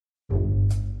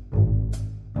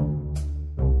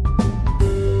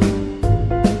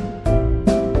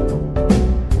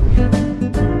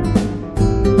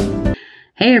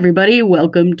Hey everybody,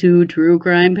 welcome to True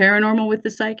Crime Paranormal with the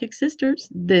Psychic Sisters.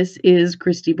 This is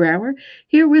Kristi Brower,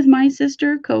 here with my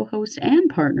sister, co-host, and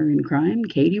partner in crime,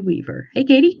 Katie Weaver. Hey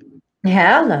Katie.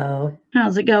 Hello.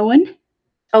 How's it going?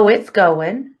 Oh, it's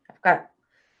going. I've got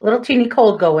a little teeny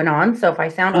cold going on, so if I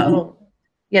sound a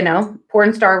little,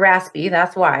 porn star raspy,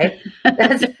 that's why.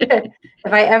 If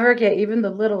I ever get even the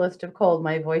littlest of cold,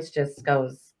 my voice just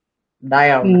goes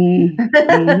down.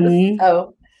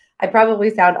 So I probably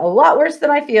sound a lot worse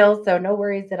than I feel, so no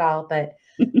worries at all. But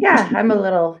yeah, I'm a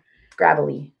little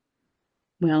gravelly.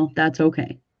 Well, that's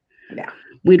okay. Yeah.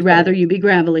 We'd rather you be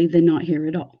gravelly than not here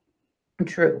at all.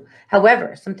 True.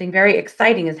 However, something very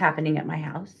exciting is happening at my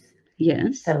house.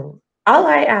 Yes. So all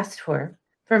I asked for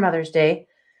Mother's Day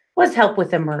was help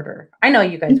with a murder. I know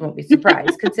you guys won't be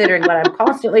surprised considering what I'm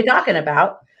constantly talking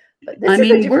about. But this is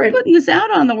a different... we're putting this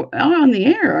out on the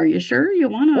air. Are you sure you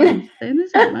want to say this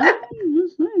out loud?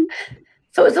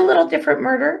 So it's a little different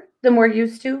murder than we're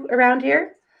used to around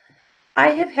here. I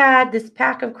have had this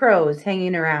pack of crows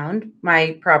hanging around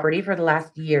my property for the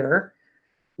last year.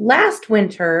 Last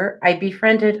winter, I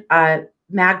befriended a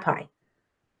magpie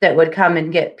that would come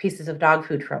and get pieces of dog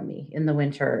food from me in the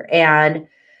winter. And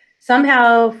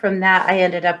somehow from that, I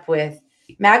ended up with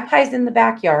magpies in the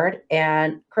backyard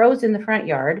and crows in the front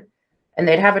yard. And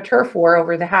they'd have a turf war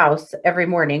over the house every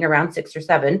morning around 6 or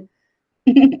 7.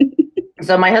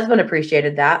 So my husband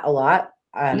appreciated that a lot.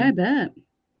 I bet.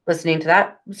 Listening to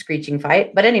that screeching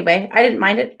fight. But anyway, I didn't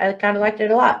mind it. I kind of liked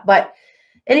it a lot. But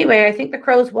anyway, I think the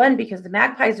crows won because the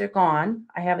magpies are gone.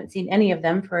 I haven't seen any of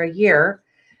them for a year.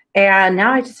 And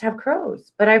now I just have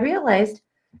crows. But I realized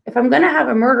if I'm going to have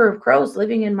a murder of crows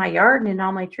living in my yard and in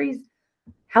all my trees,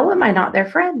 how am I not their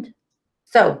friend?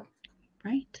 So,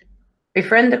 right.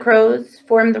 Befriend the crows,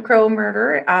 form the crow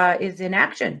murder is in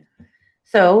action.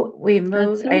 So we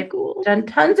moved. I've done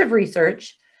tons of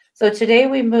research. So today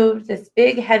we moved this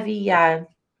big, heavy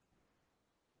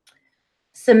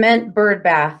cement bird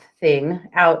bath thing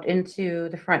out into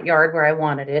the front yard where I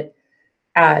wanted it.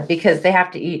 Because they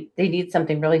have to eat, they need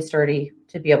something really sturdy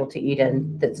to be able to eat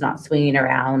in that's not swinging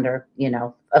around or,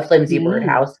 a flimsy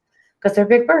birdhouse because they're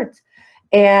big birds.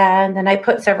 And then I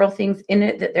put several things in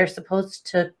it that they're supposed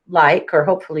to like or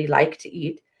hopefully like to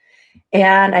eat.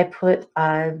 And I put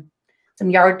some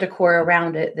yard decor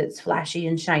around it that's flashy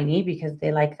and shiny because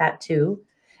they like that too.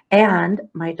 And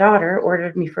my daughter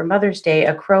ordered me for Mother's Day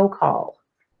a crow call.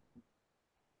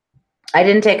 I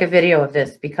didn't take a video of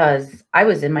this because I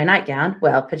was in my nightgown,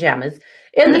 well, pajamas,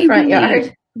 in the front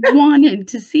yard. Wanted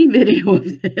to see video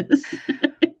of this.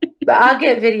 But I'll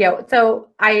get video. So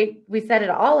we set it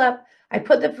all up. I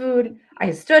put the food.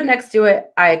 I stood next to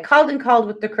it. I called and called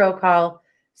with the crow call,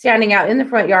 standing out in the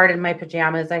front yard in my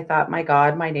pajamas. I thought, my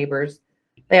God, my neighbors,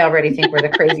 they already think we're the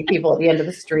crazy people at the end of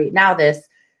the street. Now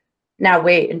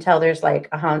wait until there's like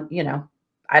I don't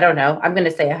know. I'm going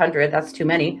to say 100. That's too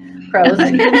many crows.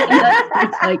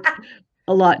 It's like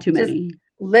a lot too many. Just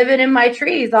living in my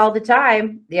trees all the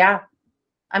time. Yeah,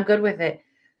 I'm good with it.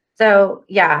 So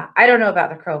yeah, I don't know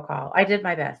about the crow call. I did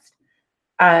my best.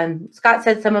 Scott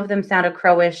said some of them sounded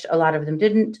crowish. A lot of them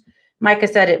didn't. Micah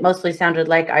said it mostly sounded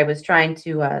like I was trying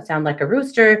to sound like a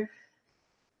rooster.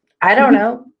 I don't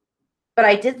know. But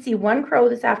I did see one crow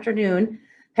this afternoon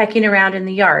pecking around in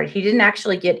the yard. He didn't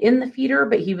actually get in the feeder,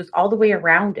 but he was all the way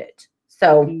around it.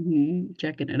 So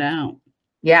checking it out.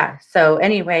 Yeah. So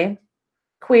anyway,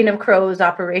 Queen of Crows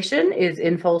operation is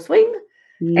in full swing.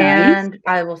 Nice. And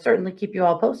I will certainly keep you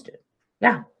all posted.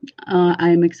 Yeah.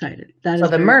 I'm excited. So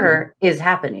the murder is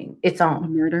happening. It's on. The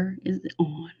murder is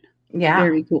on. Yeah.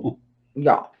 Very cool.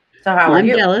 Yeah. So how are I'm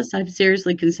you? jealous. I've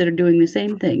seriously considered doing the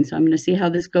same thing. So I'm going to see how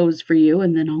this goes for you,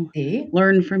 and then I'll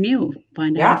learn from you.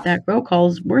 Find out if that crow call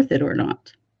is worth it or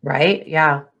not. Right?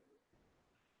 Yeah.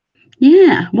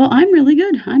 Yeah. Well, I'm really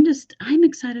good. I'm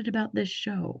excited about this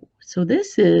show. So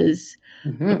this is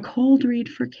a cold read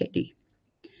for Katie.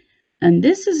 And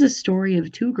this is a story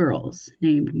of two girls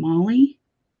named Molly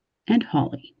and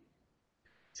Holly.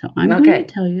 So I'm going to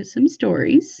tell you some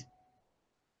stories.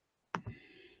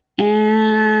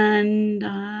 And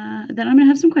then I'm going to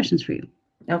have some questions for you.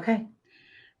 Okay.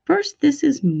 First, this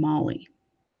is Molly.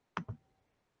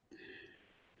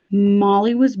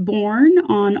 Molly was born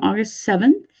on August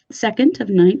 2nd of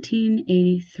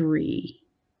 1983.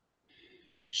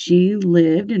 She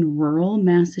lived in rural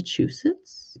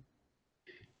Massachusetts.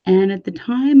 And at the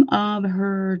time of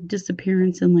her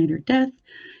disappearance and later death,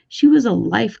 she was a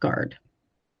lifeguard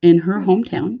in her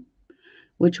hometown,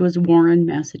 which was Warren,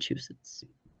 Massachusetts.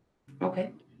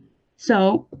 Okay.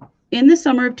 So in the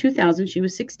summer of 2000, she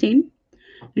was 16,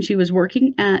 and she was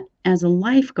working as a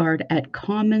lifeguard at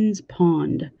Commons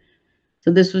Pond,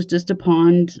 So this was just a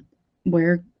pond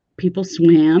where people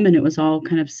swam, and it was all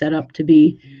kind of set up to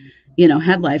be,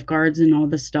 had lifeguards and all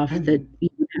the stuff that you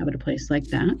would have at a place like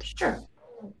that. Sure.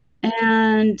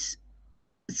 And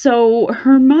so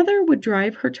her mother would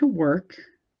drive her to work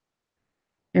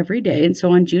every day. And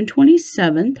so on June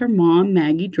 27th, her mom,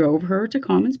 Maggie, drove her to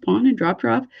Commons Pond and dropped her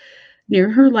off near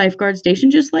her lifeguard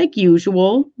station, just like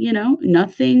usual.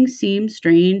 Nothing seemed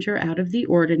strange or out of the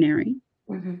ordinary.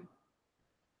 Mm-hmm.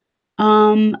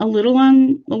 A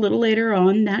little later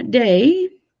on that day,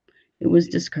 it was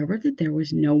discovered that there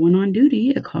was no one on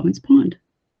duty at Commons Pond.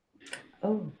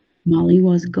 Oh. Molly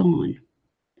was gone.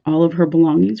 All of her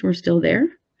belongings were still there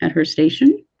at her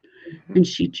station, and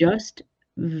she just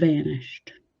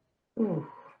vanished. Ooh.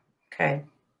 Okay.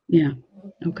 Yeah.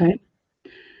 Okay.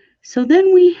 So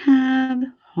then we have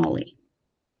Holly.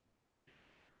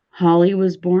 Holly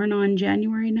was born on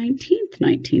January 19th,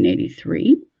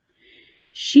 1983.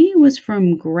 She was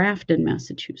from Grafton,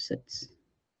 Massachusetts.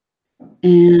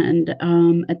 And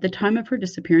at the time of her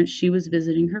disappearance, she was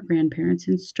visiting her grandparents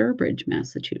in Sturbridge,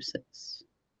 Massachusetts.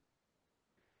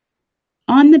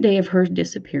 On the day of her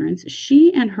disappearance,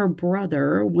 she and her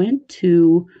brother went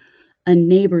to a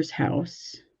neighbor's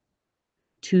house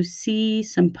to see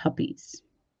some puppies.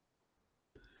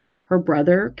 Her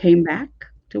brother came back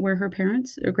to where her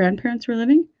grandparents were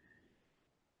living,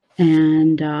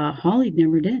 and Holly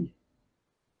never did.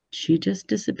 She just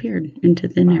disappeared into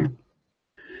thin air.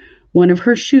 One of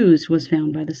her shoes was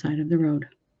found by the side of the road.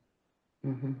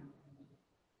 Mm-hmm.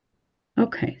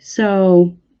 Okay,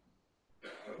 so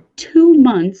 2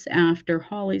 months after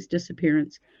Holly's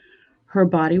disappearance, her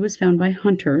body was found by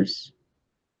hunters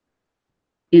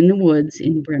in the woods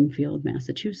in Brimfield,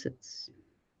 Massachusetts.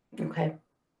 Okay.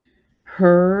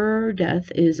 Her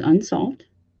death is unsolved.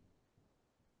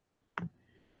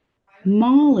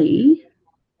 Molly's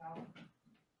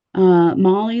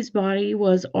body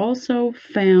was also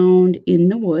found in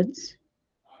the woods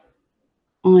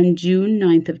on June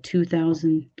 9th of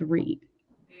 2003.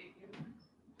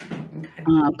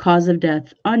 Okay. Cause of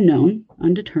death unknown,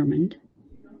 undetermined,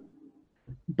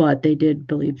 but they did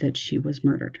believe that she was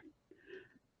murdered.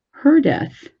 Her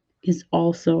death is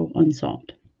also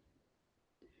unsolved.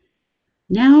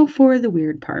 Now for the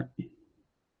weird part.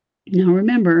 Now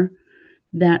remember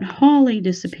that Holly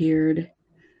disappeared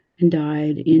and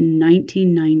died in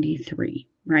 1993,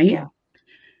 right? Yeah.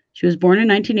 She was born in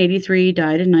 1983,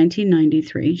 died in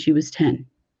 1993. She was 10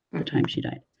 at the time she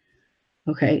died.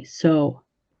 Okay, so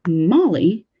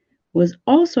Molly was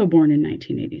also born in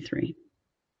 1983.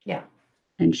 Yeah.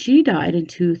 And she died in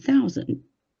 2000,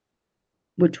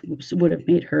 which would have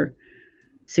made her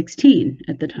 16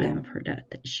 at the time of her death.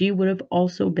 She would have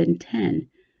also been 10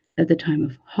 at the time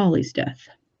of Holly's death.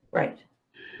 Right.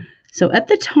 So at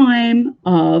the time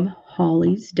of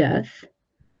Holly's death,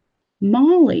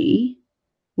 Molly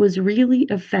was really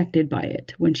affected by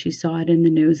it when she saw it in the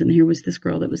news. And here was this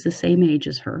girl that was the same age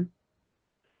as her.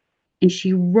 And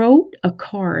she wrote a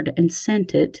card and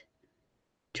sent it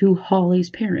to Holly's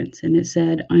parents. And it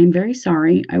said, "I'm very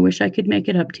sorry. I wish I could make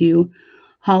it up to you.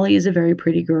 Holly is a very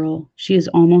pretty girl. She is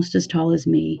almost as tall as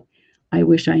me. I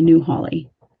wish I knew Holly.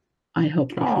 I hope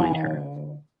they find her."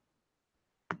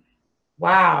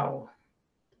 Wow.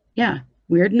 Yeah.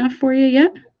 Weird enough for you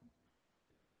yet?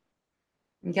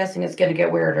 I'm guessing it's going to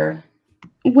get weirder.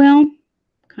 Well,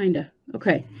 kind of.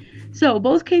 Okay. So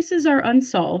both cases are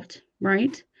unsolved,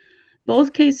 right?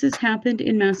 Both cases happened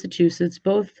in Massachusetts.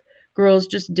 Both girls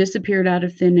just disappeared out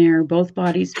of thin air. Both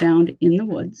bodies found in the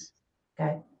woods.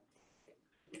 Okay.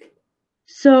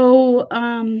 So,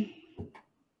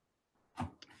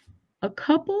 a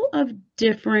couple of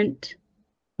different,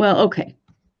 okay,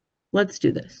 let's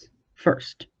do this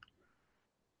first.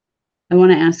 I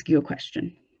want to ask you a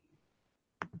question.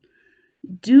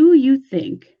 Do you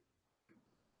think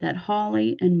that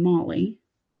Holly and Molly,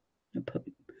 I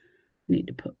need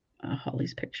to put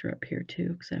Holly's picture up here too,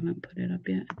 because I haven't put it up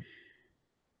yet.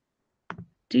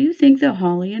 Do you think that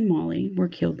Holly and Molly were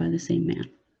killed by the same man?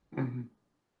 Mm-hmm.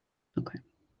 Okay.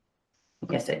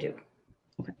 Yes, I do.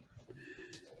 Okay.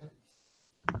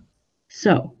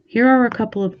 So here are a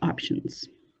couple of options.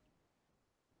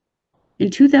 In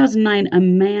 2009, a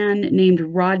man named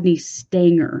Rodney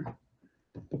Stanger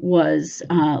was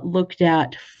looked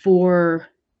at for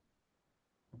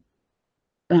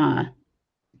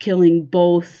killing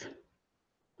both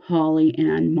Holly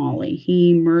and Molly.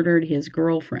 He murdered his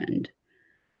girlfriend,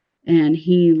 and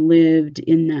he lived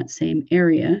in that same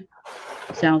area,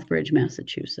 Southbridge,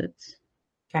 Massachusetts.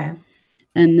 Okay.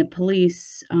 And the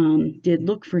police did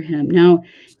look for him. Now,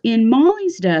 in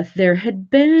Molly's death, there had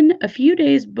been a few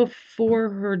days before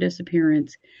her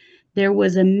disappearance, there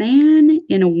was a man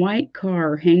in a white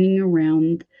car hanging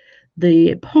around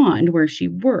the pond where she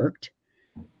worked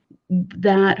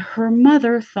that her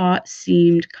mother thought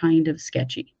seemed kind of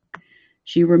sketchy.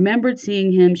 She remembered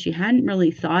seeing him. She hadn't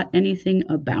really thought anything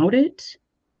about it.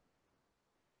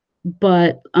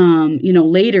 But,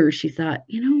 later she thought,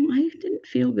 I didn't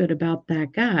feel good about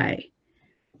that guy.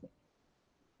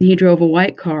 He drove a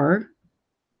white car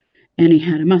and he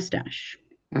had a mustache.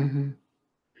 Mm-hmm.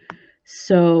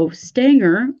 So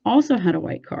Stanger also had a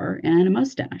white car and a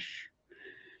mustache.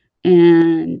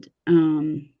 And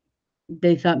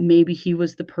they thought maybe he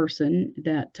was the person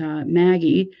that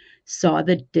Maggie saw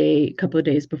a couple of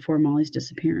days before Molly's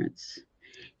disappearance.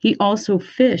 He also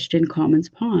fished in Commons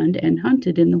Pond and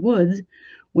hunted in the woods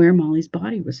where Molly's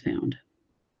body was found.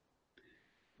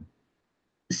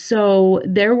 So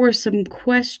there were some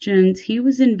questions. He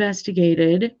was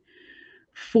investigated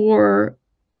for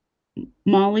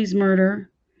Molly's murder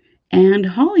and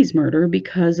Holly's murder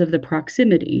because of the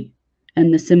proximity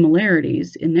and the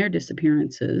similarities in their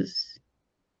disappearances.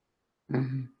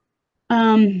 Mm-hmm.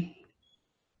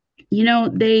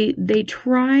 They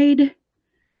tried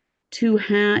to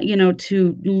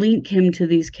link him to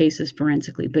these cases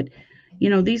forensically, but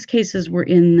these cases were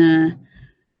in the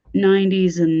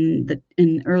 90s and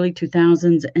in early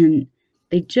 2000s, and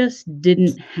they just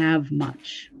didn't have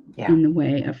much in the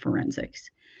way of forensics.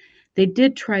 They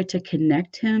did try to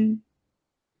connect him,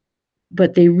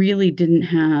 but they really didn't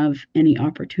have any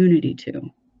opportunity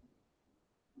to.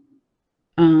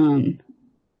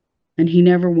 And he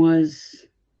never was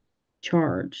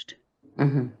charged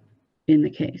in the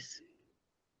case.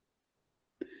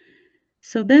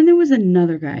 So then there was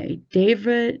another guy,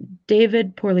 David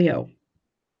Porlio,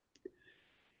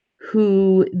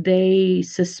 who they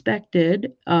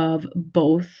suspected of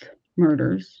both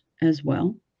murders as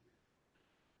well.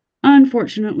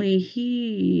 Unfortunately,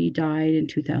 he died in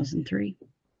 2003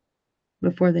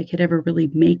 before they could ever really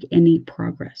make any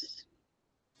progress.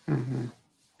 Mm-hmm.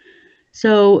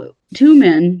 So 2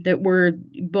 men that were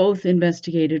both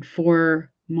investigated for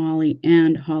Molly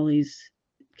and Holly's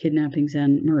kidnappings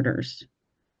and murders.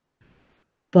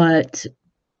 But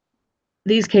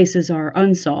these cases are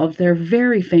unsolved. They're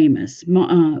very famous.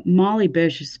 Molly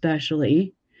Bish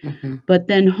especially. Mm-hmm. But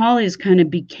then Holly's kind of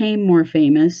became more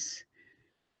famous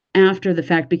after the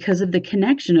fact because of the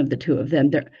connection of the two of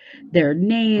them. Their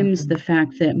names, the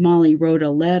fact that Molly wrote a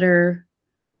letter.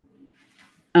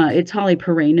 It's Holly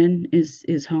Piirainen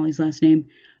is Holly's last name.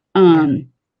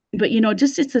 But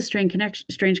just it's a strange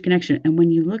connection. And when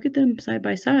you look at them side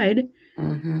by side,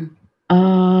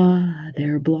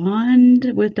 they're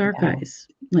blonde with dark eyes.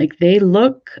 Like they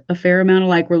look a fair amount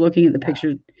alike. We're looking at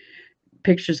the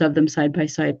pictures of them side by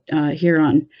side here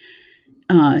on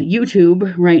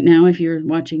YouTube right now if you're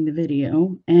watching the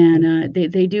video, and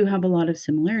they do have a lot of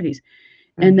similarities.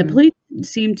 And the police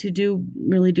seem to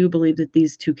really do believe that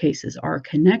these two cases are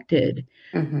connected.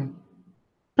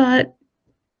 But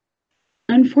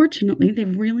unfortunately,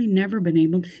 they've really never been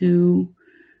able to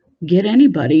get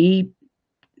anybody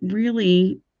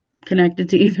really connected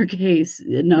to either case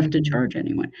enough to charge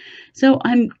anyone. So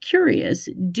I'm curious,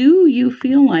 do you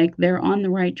feel like they're on the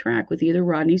right track with either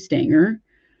Rodney Stanger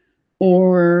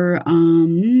or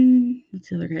what's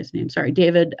the other guy's name? Sorry,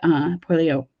 David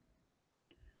Porlio?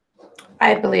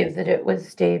 I believe that it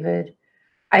was David.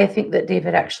 I think that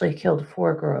David actually killed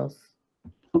 4 girls.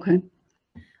 Okay.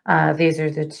 These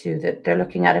are the 2 that they're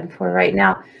looking at him for right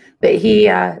now. But he,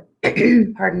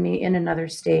 pardon me, in another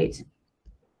state,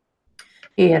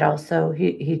 he had also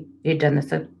he'd done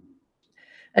this a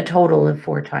total of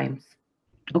 4 times.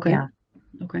 Okay. Yeah.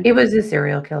 Okay. He was a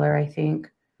serial killer, I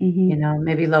think.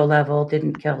 Maybe low level,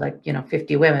 didn't kill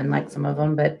 50 women like some of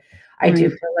them, but I do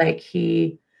feel like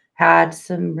he had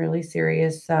some really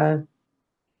serious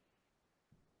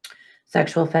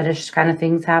sexual fetish kind of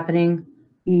things happening.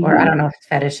 Or I don't know if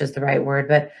fetish is the right word,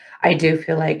 but I do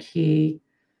feel like he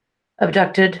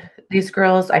abducted these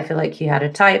girls. I feel like he had a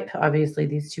type. Obviously,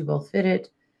 these 2 both fit it.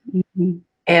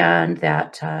 And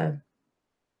that,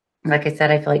 like I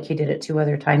said, I feel like he did it 2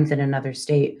 other times in another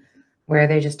state where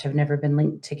they just have never been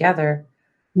linked together.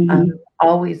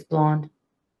 Always blonde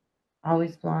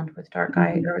with dark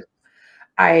eye.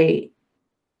 I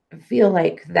feel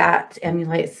like that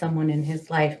emulates someone in his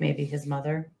life, maybe his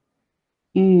mother.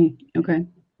 Okay.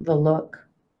 The look.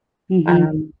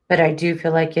 But I do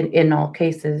feel like in all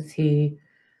cases, he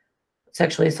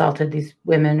sexually assaulted these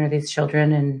women or these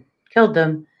children and killed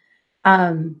them.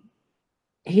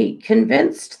 He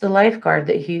convinced the lifeguard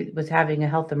that he was having a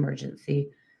health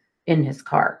emergency in his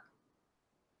car.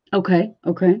 Okay.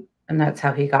 And that's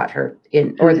how he got her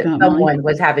in, How or he that got Molly? someone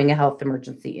was having a health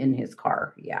emergency in his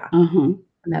car. Yeah. Uh-huh.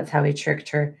 And that's how he tricked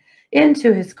her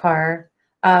into his car.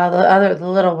 The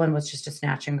little one was just a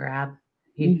snatch and grab.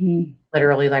 He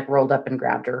literally like rolled up and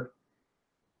grabbed her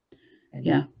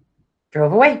and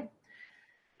drove away.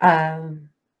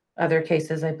 Other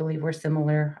cases, I believe, were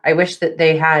similar. I wish that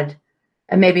they had,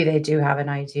 and maybe they do have an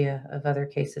idea of other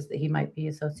cases that he might be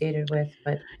associated with.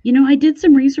 But I did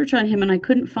some research on him and I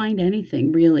couldn't find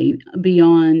anything really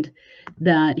beyond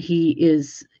that he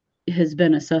has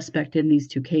been a suspect in these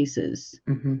two cases.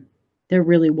 There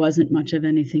really wasn't much of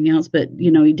anything else, but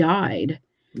he died.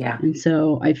 Yeah. And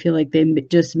so I feel like they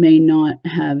just may not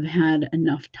have had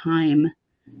enough time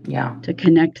to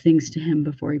connect things to him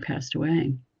before he passed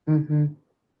away.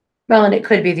 Well, and it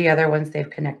could be the other ones, they've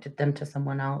connected them to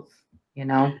someone else,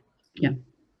 Yeah.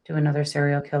 to another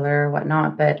serial killer or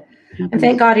whatnot. But and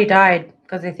thank God he died,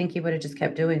 because I think he would have just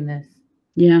kept doing this.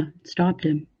 Yeah, stopped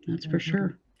him. That's for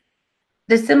sure.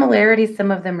 The similarities,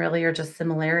 some of them really are just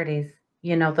similarities.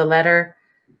 The letter,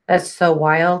 that's so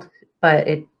wild, but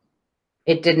it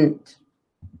didn't,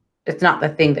 it's not the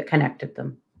thing that connected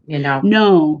them,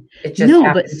 No. It just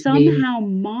but somehow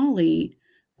Molly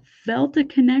felt a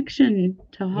connection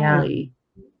to Holly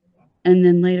and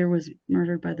then later was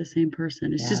murdered by the same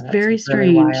person. It's just very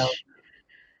strange. Wild.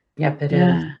 Yep, it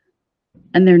is.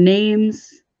 And their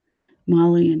names,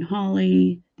 Molly and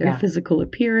Holly, their physical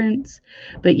appearance.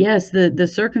 But yes, the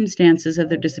circumstances of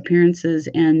their disappearances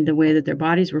and the way that their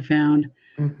bodies were found,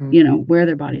 where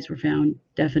their bodies were found,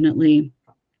 definitely.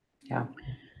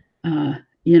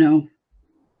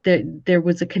 There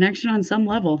was a connection on some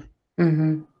level.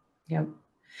 Yep.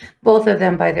 Both of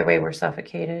them, by the way, were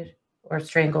suffocated or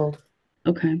strangled.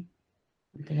 Okay.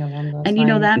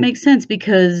 And that makes sense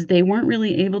because they weren't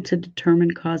really able to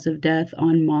determine cause of death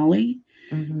on Molly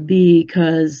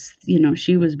because,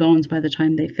 she was bones by the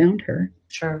time they found her.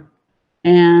 Sure.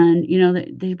 And,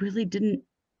 they really didn't,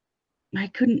 I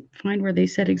couldn't find where they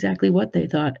said exactly what they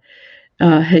thought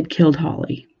had killed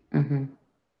Holly.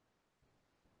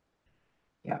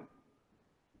 Yeah.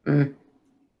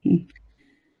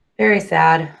 Very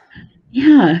sad.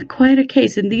 Yeah, quite a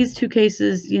case. And these two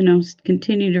cases,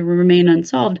 continue to remain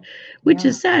unsolved, which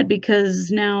is sad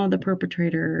because now the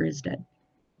perpetrator is dead.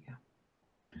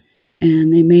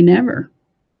 And they may never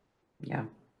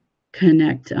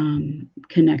connect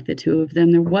the two of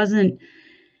them.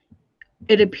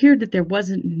 It appeared that there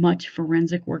wasn't much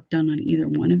forensic work done on either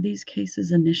one of these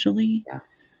cases initially.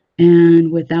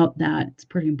 And without that, it's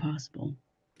pretty impossible.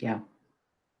 Yeah,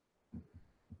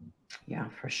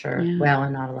 for sure. Well,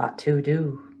 and not a lot to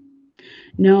do.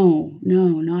 No,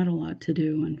 not a lot to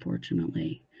do,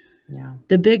 unfortunately.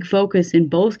 The big focus in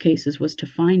both cases was to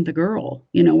find the girl,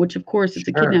 which of course it's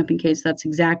a kidnapping case. That's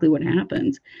exactly what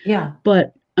happens.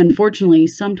 But unfortunately,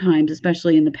 sometimes,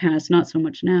 especially in the past, not so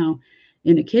much now,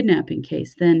 in a kidnapping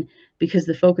case, then because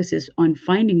the focus is on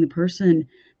finding the person,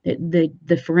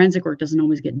 the forensic work doesn't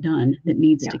always get done that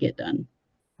needs to get done.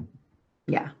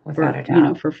 Without a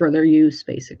doubt. For further use,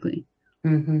 basically.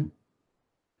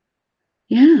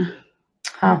 Yeah.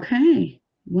 Okay.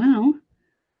 Well,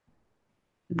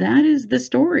 that is the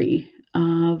story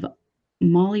of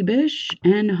Molly Bish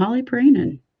and Holly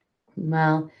Piirainen.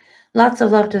 Well, lots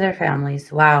of love to their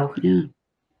families. Wow.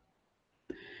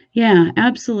 Yeah,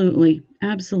 absolutely.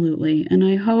 Absolutely. And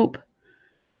I hope,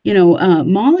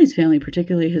 Molly's family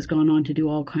particularly has gone on to do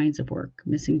all kinds of work,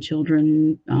 missing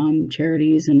children,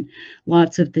 charities, and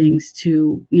lots of things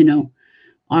to,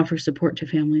 offer support to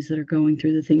families that are going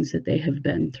through the things that they have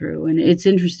been through. And it's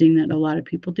interesting that a lot of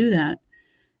people do that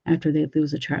after they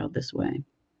lose a child this way.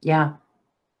 Yep.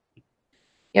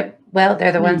 Well,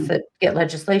 they're the ones that get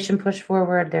legislation pushed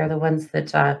forward. They're the ones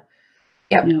that,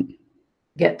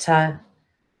 get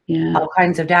all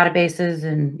kinds of databases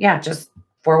and just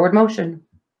forward motion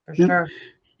for sure.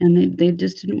 And they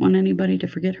just didn't want anybody to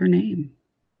forget her name.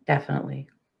 Definitely.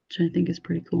 Which I think is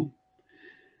pretty cool.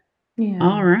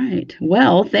 All right.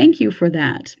 Well, thank you for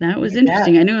that. That was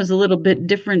interesting. I knew it was a little bit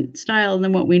different style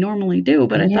than what we normally do,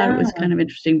 but I thought it was kind of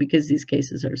interesting because these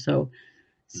cases are so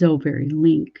very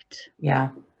linked. Yeah.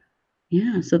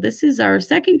 So this is our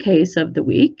second case of the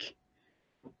week.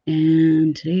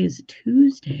 And today is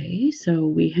Tuesday. So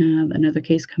we have another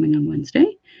case coming on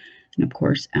Wednesday. And of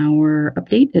course, our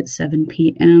update at 7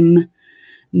 p.m.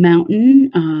 Mountain,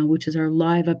 which is our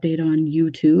live update on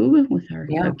YouTube with our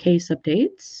case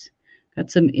updates. Got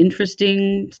some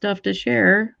interesting stuff to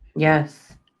share.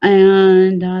 Yes.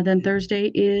 And then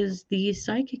Thursday is the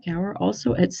Psychic Hour,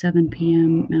 also at 7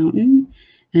 p.m. Mountain.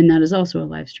 And that is also a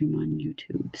live stream on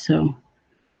YouTube. So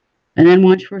And then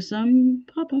watch for some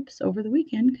pop-ups over the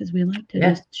weekend because we like to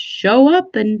just show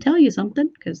up and tell you something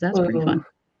because that's pretty fun.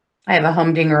 I have a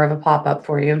humdinger of a pop-up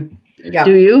for you. Yeah.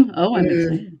 Do you? Oh, I'm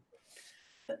excited.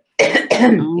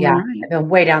 Yeah, right. I've been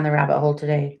way down the rabbit hole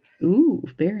today. Ooh,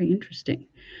 very interesting.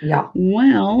 Yeah.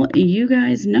 Well, you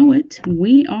guys know it.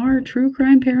 We are True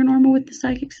Crime Paranormal with the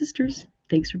Psychic Sisters.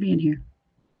 Thanks for being here.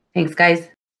 Thanks, guys.